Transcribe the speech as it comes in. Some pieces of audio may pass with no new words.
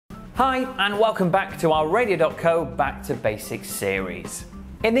Hi and welcome back to our Radio.co Back to Basics series.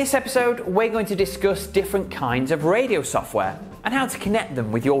 In this episode we're going to discuss different kinds of radio software and how to connect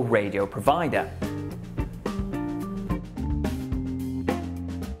them with your radio provider.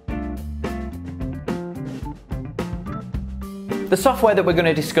 The software that we're going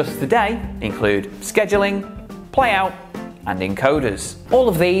to discuss today include scheduling, playout and encoders. All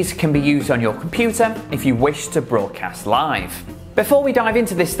of these can be used on your computer if you wish to broadcast live. Before we dive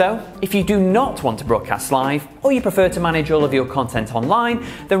into this though, if you do not want to broadcast live or you prefer to manage all of your content online,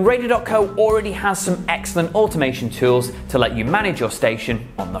 then Radio.co already has some excellent automation tools to let you manage your station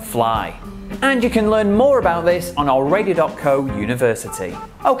on the fly. And you can learn more about this on our Radio.co University.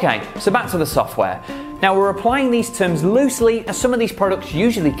 Okay, so back to the software. Now we're applying these terms loosely as some of these products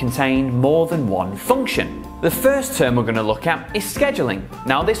usually contain more than one function. The first term we're going to look at is scheduling.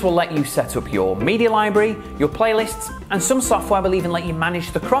 Now this will let you set up your media library, your playlists, and some software will even let you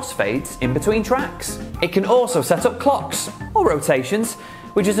manage the crossfades in between tracks. It can also set up clocks or rotations,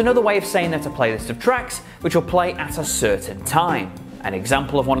 which is another way of saying that a playlist of tracks which will play at a certain time. An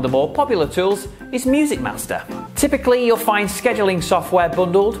example of one of the more popular tools is Music Master. Typically you'll find scheduling software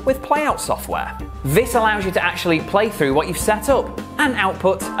bundled with playout software. This allows you to actually play through what you've set up and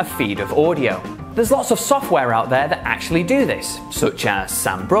output a feed of audio. There's lots of software out there that actually do this, such as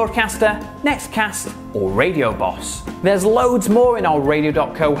Sam Broadcaster, Nextcast or Radio Boss. There's loads more in our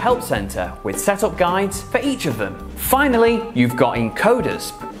Radio.co Help Center with setup guides for each of them. Finally, you've got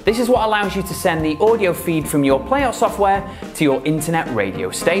Encoders. This is what allows you to send the audio feed from your playout software to your internet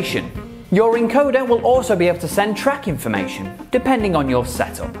radio station. Your encoder will also be able to send track information, depending on your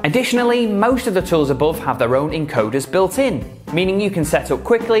setup. Additionally, most of the tools above have their own encoders built in, meaning you can set up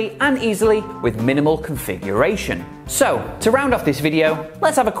quickly and easily with minimal configuration. So, to round off this video,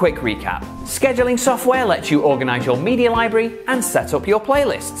 let's have a quick recap. Scheduling software lets you organize your media library and set up your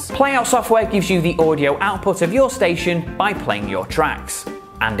playlists. Playout software gives you the audio output of your station by playing your tracks.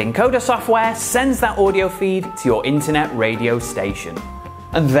 And encoder software sends that audio feed to your internet radio station.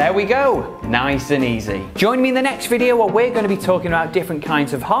 And there we go, nice and easy. Join me in the next video where we're going to be talking about different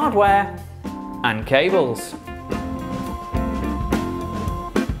kinds of hardware and cables.